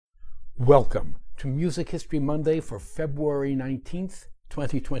Welcome to Music History Monday for February 19th,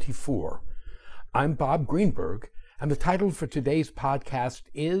 2024. I'm Bob Greenberg, and the title for today's podcast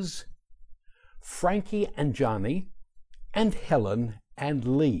is Frankie and Johnny and Helen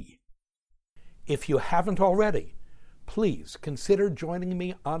and Lee. If you haven't already, please consider joining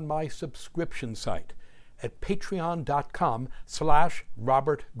me on my subscription site at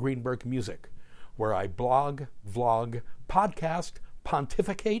patreon.com/Robert Greenberg Music, where I blog, vlog, podcast,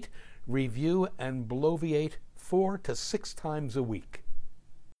 pontificate, review, and bloviate 4 to 6 times a week.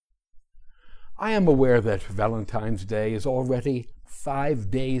 I am aware that Valentine's Day is already 5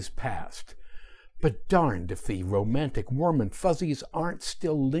 days past, but darned if the romantic warm and fuzzies aren't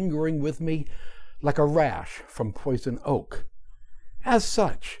still lingering with me like a rash from poison oak. As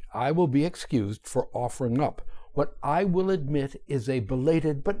such, I will be excused for offering up what I will admit is a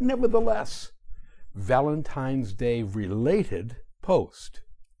belated but nevertheless Valentine's Day related post.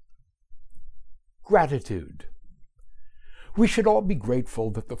 Gratitude. We should all be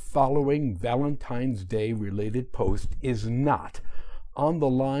grateful that the following Valentine's Day related post is not on the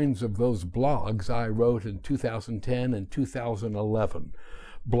lines of those blogs I wrote in 2010 and 2011,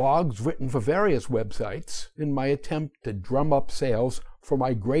 blogs written for various websites in my attempt to drum up sales for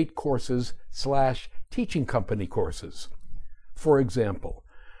my great courses/teaching company courses. For example,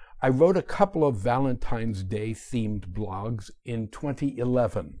 I wrote a couple of Valentine's Day themed blogs in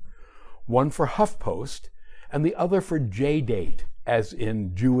 2011, one for HuffPost and the other for JDate, as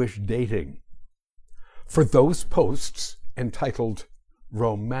in Jewish dating. For those posts, entitled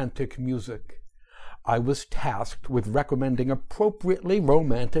Romantic Music, I was tasked with recommending appropriately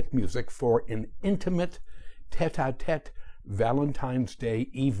romantic music for an intimate, tete-a-tete Valentine's Day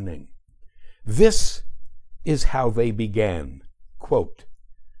evening. This is how they began. Quote,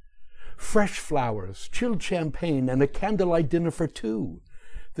 "Fresh flowers, chilled champagne, and a candlelight dinner for two.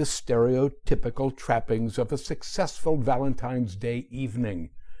 The stereotypical trappings of a successful Valentine's Day evening.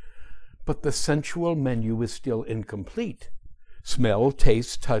 But the sensual menu is still incomplete. Smell,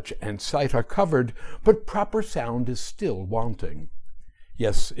 taste, touch, and sight are covered, but proper sound is still wanting.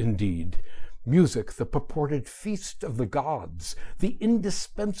 Yes, indeed, music, the purported feast of the gods, the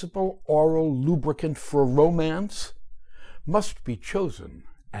indispensable oral lubricant for romance, must be chosen,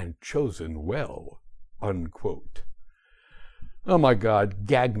 and chosen well." Unquote. Oh my God,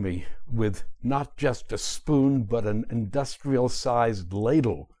 gag me with not just a spoon, but an industrial-sized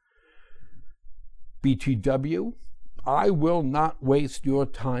ladle. BTW, I will not waste your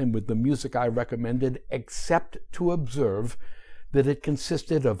time with the music I recommended, except to observe that it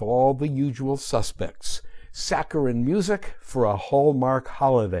consisted of all the usual suspects, saccharine music for a Hallmark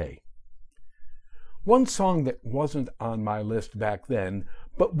holiday. One song that wasn't on my list back then,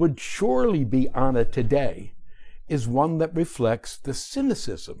 but would surely be on it today, is one that reflects the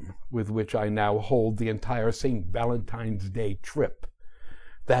cynicism with which I now hold the entire St. Valentine's Day trip.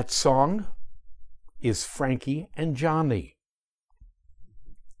 That song is Frankie and Johnny.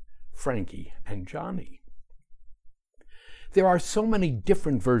 Frankie and Johnny. There are so many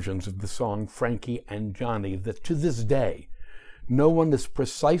different versions of the song Frankie and Johnny that to this day, no one is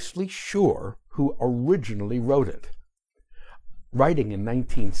precisely sure who originally wrote it. Writing in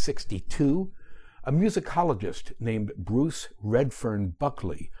 1962, a musicologist named Bruce Redfern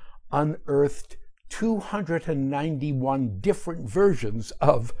Buckley unearthed 291 different versions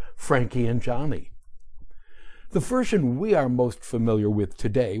of Frankie and Johnny. The version we are most familiar with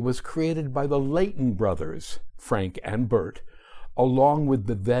today was created by the Layton brothers, Frank and Bert, along with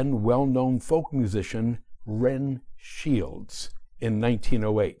the then well-known folk musician Ren Shields in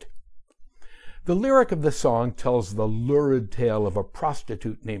 1908. The lyric of the song tells the lurid tale of a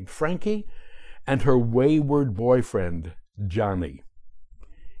prostitute named Frankie and her wayward boyfriend, Johnny.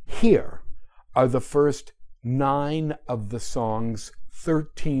 Here are the first 9 of the song's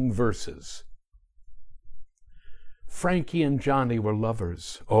 13 verses. Frankie and Johnny were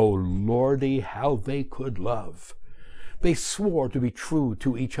lovers. Oh, Lordy, how they could love. They swore to be true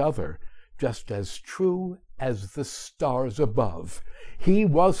to each other, just as true as the stars above. He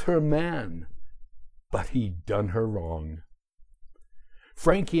was her man, but he'd done her wrong.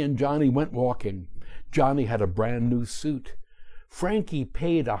 Frankie and Johnny went walking. Johnny had a brand new suit. Frankie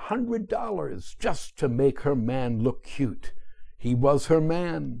paid $100 just to make her man look cute. He was her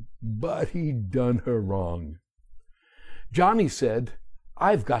man, but he'd done her wrong. Johnny said,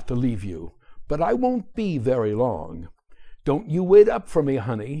 "I've got to leave you, but I won't be very long. Don't you wait up for me,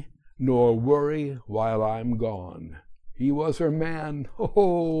 honey, nor worry while I'm gone." He was her man,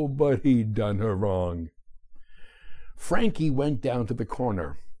 oh, but he'd done her wrong. Frankie went down to the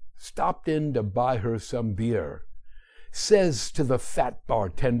corner, stopped in to buy her some beer, says to the fat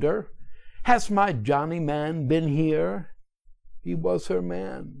bartender, Has my Johnny man been here? He was her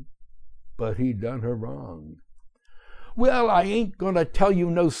man, but he done her wrong. Well, I ain't gonna tell you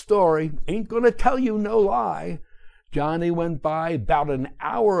no story, ain't gonna tell you no lie. Johnny went by 'bout an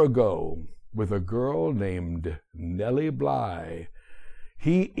hour ago with a girl named Nellie Bly.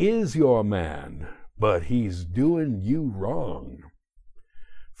 He is your man, but he's doing you wrong.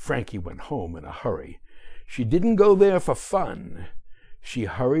 Frankie went home in a hurry. She didn't go there for fun. She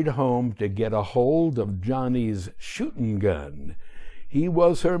hurried home to get a hold of Johnny's shooting gun. He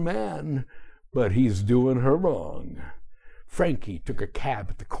was her man, but he's doing her wrong. Frankie took a cab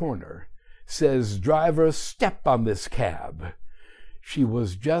at the corner. Says, driver, step on this cab. She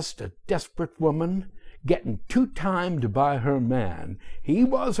was just a desperate woman, getting two-timed by her man. He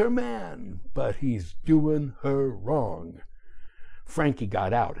was her man, but he's doing her wrong. Frankie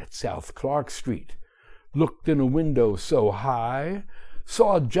got out at South Clark Street, looked in a window so high,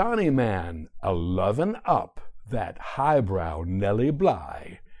 saw Johnny man a-lovin' up that highbrow Nellie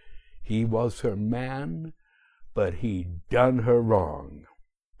Bly. He was her man, but he done her wrong.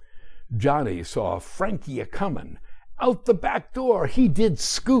 Johnny saw Frankie a-comin'. Out the back door he did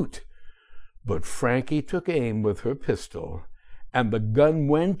scoot. But Frankie took aim with her pistol, and the gun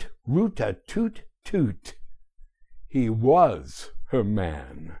went root-a-toot-toot. He was her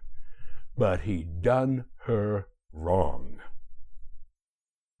man, but he done her wrong.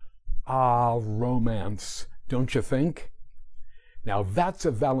 Ah, romance, don't you think? Now that's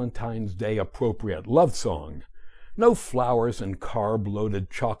a Valentine's Day appropriate love song. No flowers and carb-loaded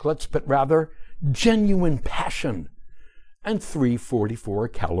chocolates, but rather genuine passion and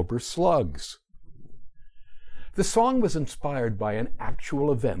 .344 caliber slugs. The song was inspired by an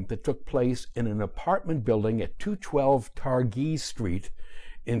actual event that took place in an apartment building at 212 Targhee Street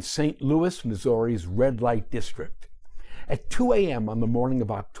in St. Louis, Missouri's red light district. At 2 a.m. on the morning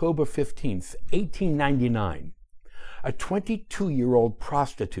of October 15th, 1899, a 22-year-old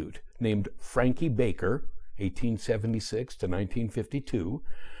prostitute named Frankie Baker, 1876 to 1952,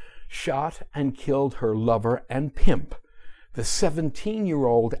 shot and killed her lover and pimp, the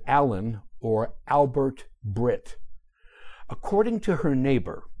 17-year-old Alan or Albert Britt. According to her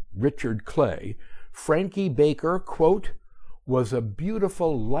neighbor, Richard Clay, Frankie Baker, quote, was a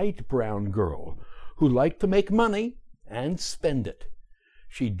beautiful light brown girl who liked to make money and spend it.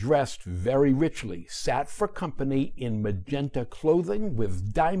 She dressed very richly, sat for company in magenta clothing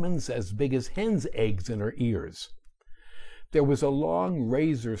with diamonds as big as hen's eggs in her ears. There was a long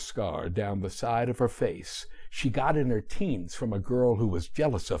razor scar down the side of her face she got in her teens from a girl who was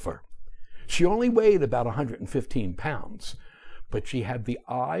jealous of her. She only weighed about 115 pounds, but she had the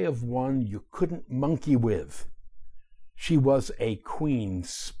eye of one you couldn't monkey with. She was a queen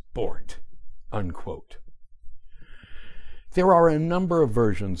sport, unquote. There are a number of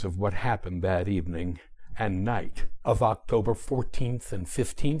versions of what happened that evening and night of October 14th and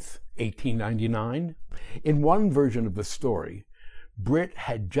 15th, 1899. In one version of the story, Britt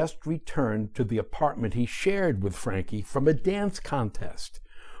had just returned to the apartment he shared with Frankie from a dance contest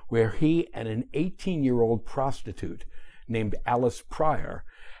where he and an 18-year-old prostitute named Alice Pryor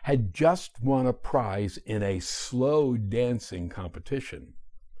had just won a prize in a slow dancing competition.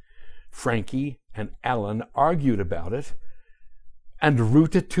 Frankie and Alan argued about it, and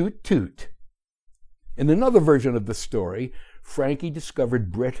root-a-toot-toot. In another version of the story, Frankie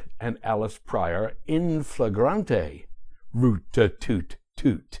discovered Britt and Alice Pryor in flagrante,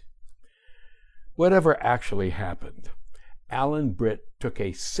 root-a-toot-toot. Whatever actually happened, Alan Britt took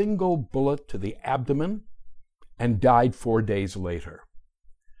a single bullet to the abdomen and died 4 days later.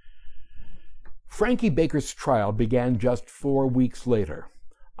 Frankie Baker's trial began just 4 weeks later,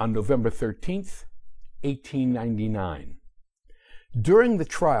 on November 13th, 1899. During the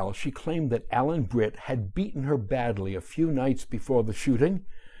trial, she claimed that Alan Britt had beaten her badly a few nights before the shooting,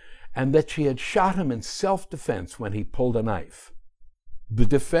 and that she had shot him in self-defense when he pulled a knife. The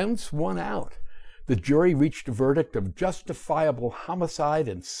defense won out. The jury reached a verdict of justifiable homicide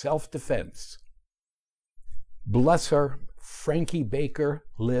and self-defense. Bless her, Frankie Baker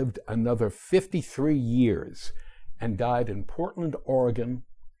lived another 53 years and died in Portland, Oregon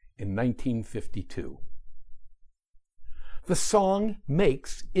in 1952. The song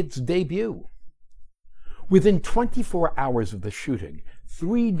makes its debut. Within 24 hours of the shooting,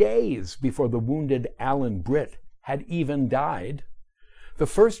 3 days before the wounded Alan Britt had even died, the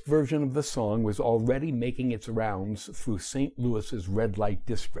first version of the song was already making its rounds through St. Louis's red light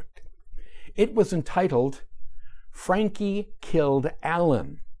district. It was entitled, Frankie Killed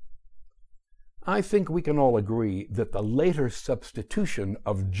Alan. I think we can all agree that the later substitution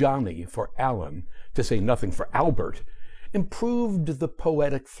of Johnny for Alan, to say nothing for Albert, improved the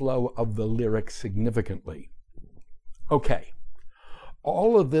poetic flow of the lyrics significantly. Okay,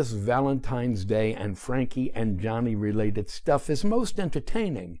 all of this Valentine's Day and Frankie and Johnny related stuff is most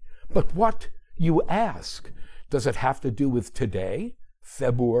entertaining, but what, you ask, does it have to do with today,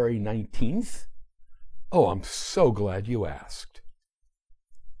 February 19th? Oh, I'm so glad you asked.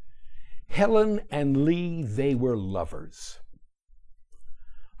 Helen and Lee, they were lovers.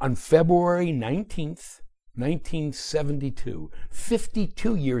 On February 19th, 1972,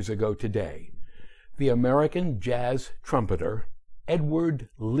 52 years ago today, the American jazz trumpeter Edward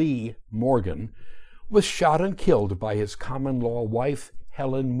Lee Morgan was shot and killed by his common-law wife,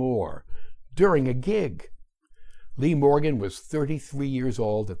 Helen Moore, during a gig. Lee Morgan was 33 years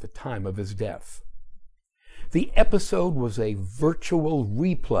old at the time of his death. The episode was a virtual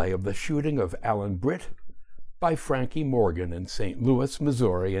replay of the shooting of Alan Britt by Frankie Morgan in St. Louis,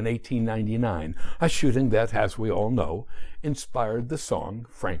 Missouri in 1899, a shooting that, as we all know, inspired the song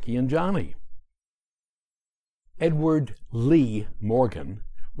Frankie and Johnny. Edward Lee Morgan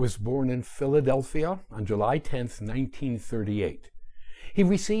was born in Philadelphia on July 10, 1938. He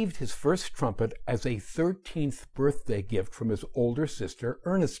received his first trumpet as a 13th birthday gift from his older sister,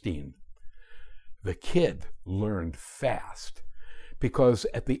 Ernestine. The kid learned fast because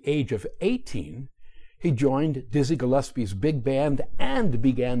at the age of 18, he joined Dizzy Gillespie's big band and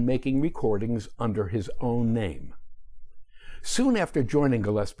began making recordings under his own name. Soon after joining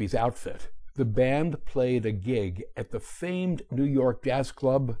Gillespie's outfit, the band played a gig at the famed New York jazz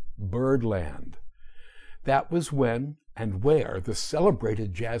club Birdland. That was when and where the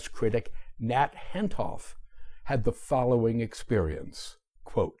celebrated jazz critic Nat Hentoff had the following experience,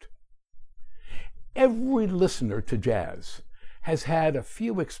 quote, "Every listener to jazz has had a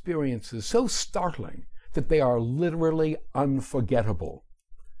few experiences so startling that they are literally unforgettable.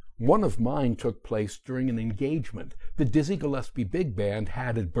 One of mine took place during an engagement the Dizzy Gillespie Big Band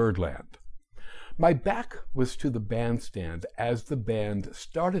had at Birdland. My back was to the bandstand as the band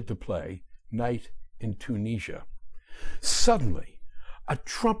started to play Night in Tunisia. Suddenly, a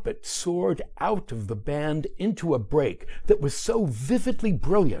trumpet soared out of the band into a break that was so vividly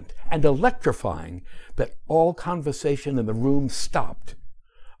brilliant and electrifying that all conversation in the room stopped.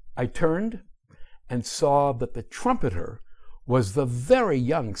 I turned and saw that the trumpeter was the very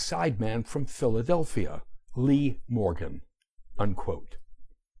young sideman from Philadelphia, Lee Morgan," unquote.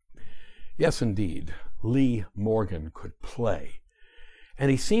 Yes, indeed, Lee Morgan could play,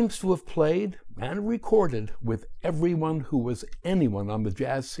 and he seems to have played and recorded with everyone who was anyone on the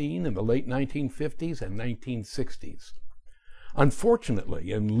jazz scene in the late 1950s and 1960s.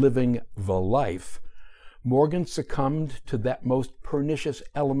 Unfortunately, in living the life, Morgan succumbed to that most pernicious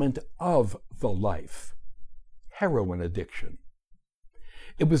element of the life, heroin addiction.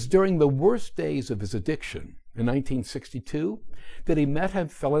 It was during the worst days of his addiction, in 1962, that he met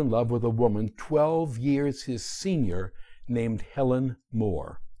and fell in love with a woman 12 years his senior named Helen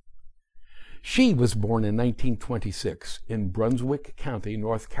Moore. She was born in 1926 in Brunswick County,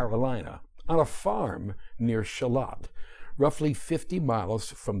 North Carolina, on a farm near Charlotte, roughly 50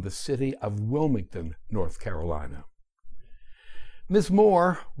 miles from the city of Wilmington, North Carolina. Ms.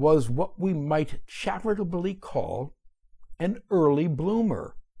 Moore was what we might charitably call an early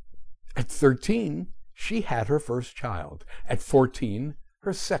bloomer. At 13, she had her first child. At 14,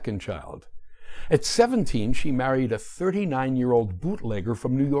 her second child. At 17, she married a 39-year-old bootlegger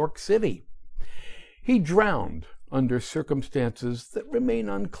from New York City. He drowned under circumstances that remain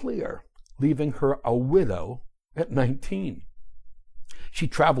unclear, leaving her a widow at 19. She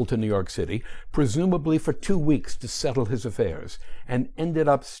traveled to New York City, presumably for 2 weeks to settle his affairs, and ended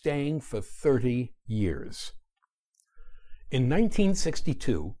up staying for 30 years. In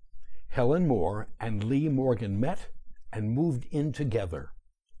 1962, Helen Moore and Lee Morgan met and moved in together.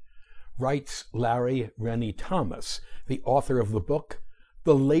 Writes Larry Rennie Thomas, the author of the book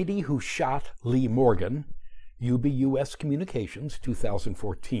The Lady Who Shot Lee Morgan, UBUS Communications,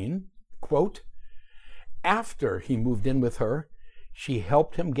 2014, quote, "After he moved in with her, she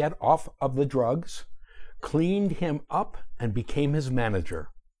helped him get off of the drugs, cleaned him up, and became his manager.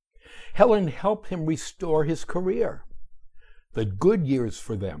 Helen helped him restore his career. The good years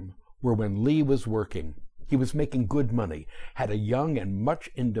for them were when Lee was working. He was making good money, had a young and much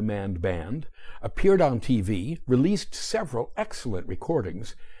in-demand band, appeared on TV, released several excellent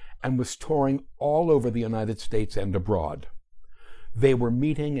recordings, and was touring all over the United States and abroad. They were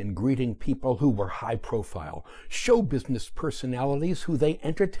meeting and greeting people who were high profile, show business personalities who they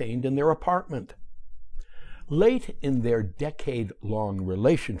entertained in their apartment. Late in their decade-long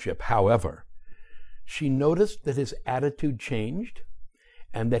relationship, however, she noticed that his attitude changed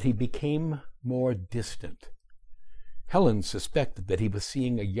and that he became more distant. Helen suspected that he was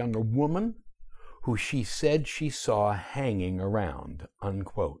seeing a younger woman who she said she saw hanging around,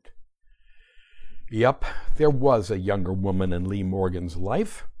 unquote. Yep, there was a younger woman in Lee Morgan's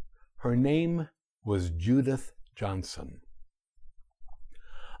life. Her name was Judith Johnson.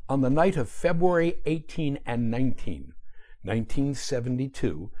 On the night of February 18 and 19,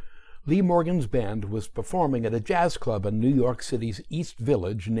 1972, Lee Morgan's band was performing at a jazz club in New York City's East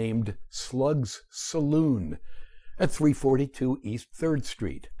Village named Slug's Saloon at 342 East 3rd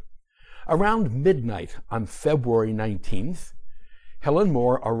Street. Around midnight on February 19th, Helen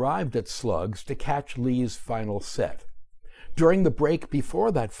Moore arrived at Slug's to catch Lee's final set. During the break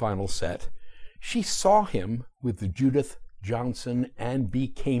before that final set, she saw him with Judith Johnson and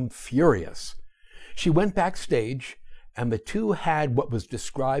became furious. She went backstage, and the two had what was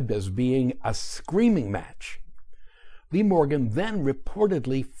described as being a screaming match. Lee Morgan then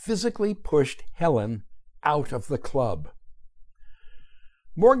reportedly physically pushed Helen out of the club.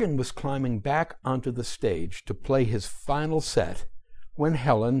 Morgan was climbing back onto the stage to play his final set when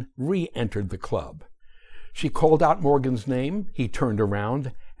Helen re-entered the club. She called out Morgan's name, he turned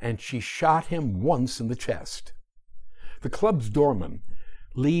around, and she shot him once in the chest. The club's doorman,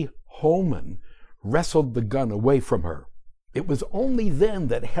 Lee Holman, wrestled the gun away from her. It was only then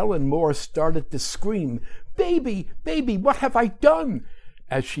that Helen Moore started to scream, "Baby, baby, what have I done?"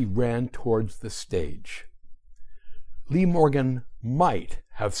 as she ran towards the stage. Lee Morgan might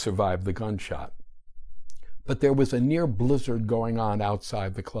have survived the gunshot, but there was a near blizzard going on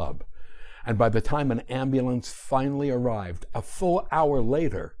outside the club, and by the time an ambulance finally arrived, a full hour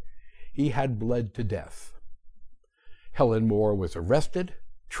later, he had bled to death. Helen Moore was arrested,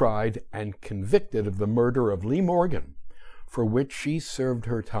 tried, and convicted of the murder of Lee Morgan, for which she served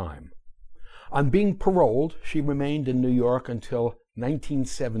her time. On being paroled, she remained in New York until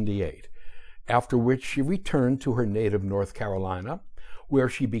 1978, after which she returned to her native North Carolina, where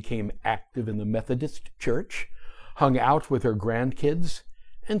she became active in the Methodist Church, hung out with her grandkids,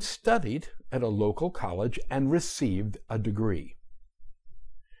 and studied at a local college and received a degree.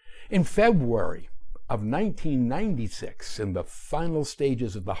 In February of 1996, in the final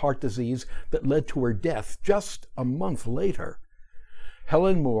stages of the heart disease that led to her death just a month later,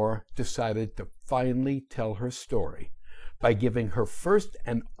 Helen Moore decided to finally tell her story by giving her first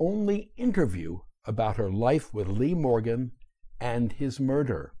and only interview about her life with Lee Morgan and his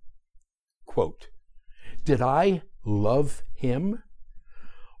murder. Quote, "Did I love him,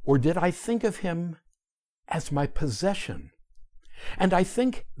 or did I think of him as my possession? And I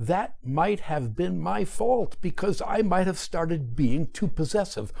think that might have been my fault, because I might have started being too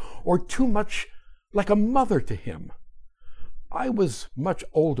possessive or too much like a mother to him. I was much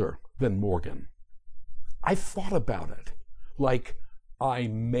older than Morgan. I thought about it, like I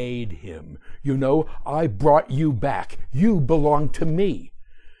made him. You know, I brought you back. You belong to me.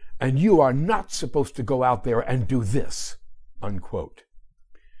 And you are not supposed to go out there and do this," unquote.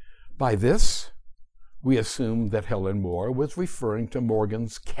 By this, we assume that Helen Moore was referring to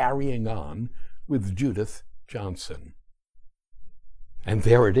Morgan's carrying on with Judith Johnson. And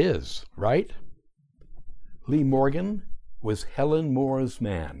there it is, right? Lee Morgan was Helen Moore's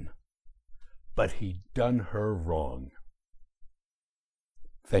man, but he'd done her wrong.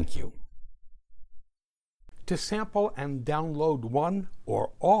 Thank you. To sample and download one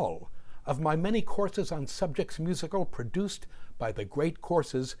or all of my many courses on subjects musical produced by the Great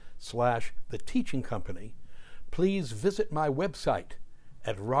Courses / The Teaching Company, please visit my website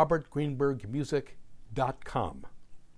at robertgreenbergmusic.com.